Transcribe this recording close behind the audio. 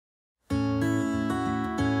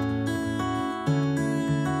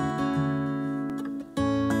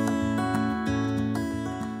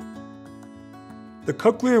The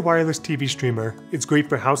Cochlear wireless TV streamer is great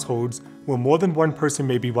for households where more than one person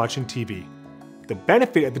may be watching TV. The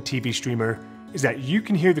benefit of the TV streamer is that you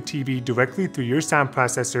can hear the TV directly through your sound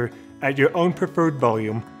processor at your own preferred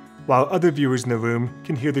volume, while other viewers in the room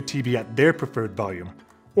can hear the TV at their preferred volume,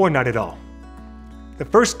 or not at all. The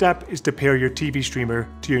first step is to pair your TV streamer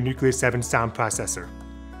to your Nucleus 7 sound processor.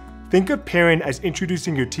 Think of pairing as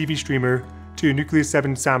introducing your TV streamer to your Nucleus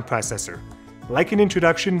 7 sound processor. Like an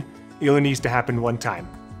introduction, it only needs to happen one time.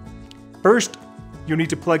 First, you'll need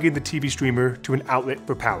to plug in the TV streamer to an outlet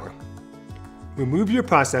for power. Remove your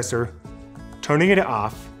processor, turning it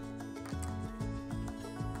off,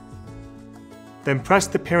 then press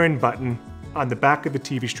the pairing button on the back of the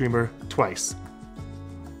TV streamer twice.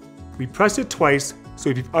 We press it twice, so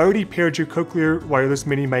if you've already paired your Cochlear Wireless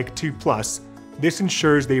Mini Mic 2 Plus, this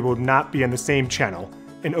ensures they will not be on the same channel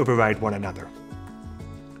and override one another.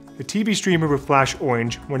 The TV streamer will flash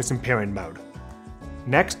orange when it's in pairing mode.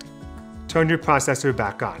 Next, turn your processor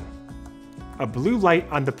back on. A blue light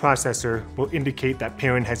on the processor will indicate that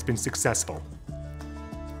pairing has been successful.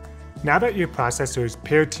 Now that your processor is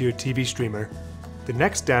paired to your TV streamer, the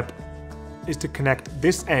next step is to connect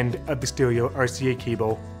this end of the stereo RCA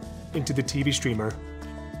cable into the TV streamer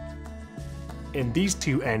and these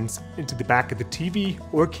two ends into the back of the TV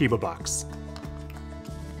or cable box.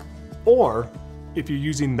 Or, if you're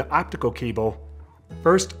using the optical cable,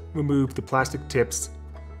 first remove the plastic tips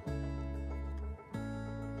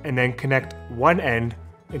and then connect one end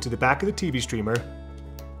into the back of the TV streamer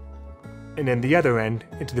and then the other end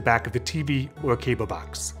into the back of the TV or cable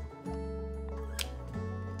box.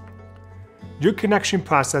 Your connection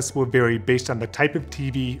process will vary based on the type of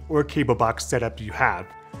TV or cable box setup you have,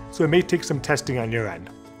 so it may take some testing on your end.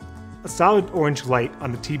 A solid orange light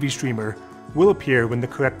on the TV streamer will appear when the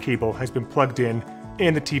correct cable has been plugged in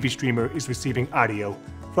and the TV streamer is receiving audio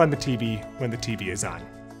from the TV when the TV is on.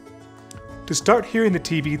 To start hearing the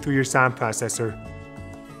TV through your sound processor,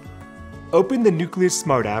 open the Nucleus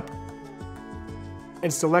Smart app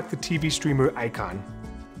and select the TV streamer icon.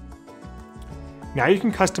 Now you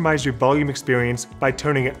can customize your volume experience by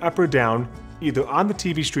turning it up or down either on the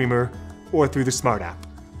TV streamer or through the Smart app.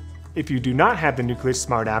 If you do not have the Nucleus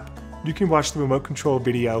Smart app, you can watch the remote control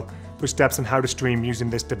video for steps on how to stream using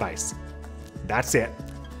this device. That's it.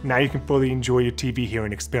 Now you can fully enjoy your TV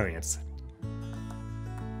hearing experience.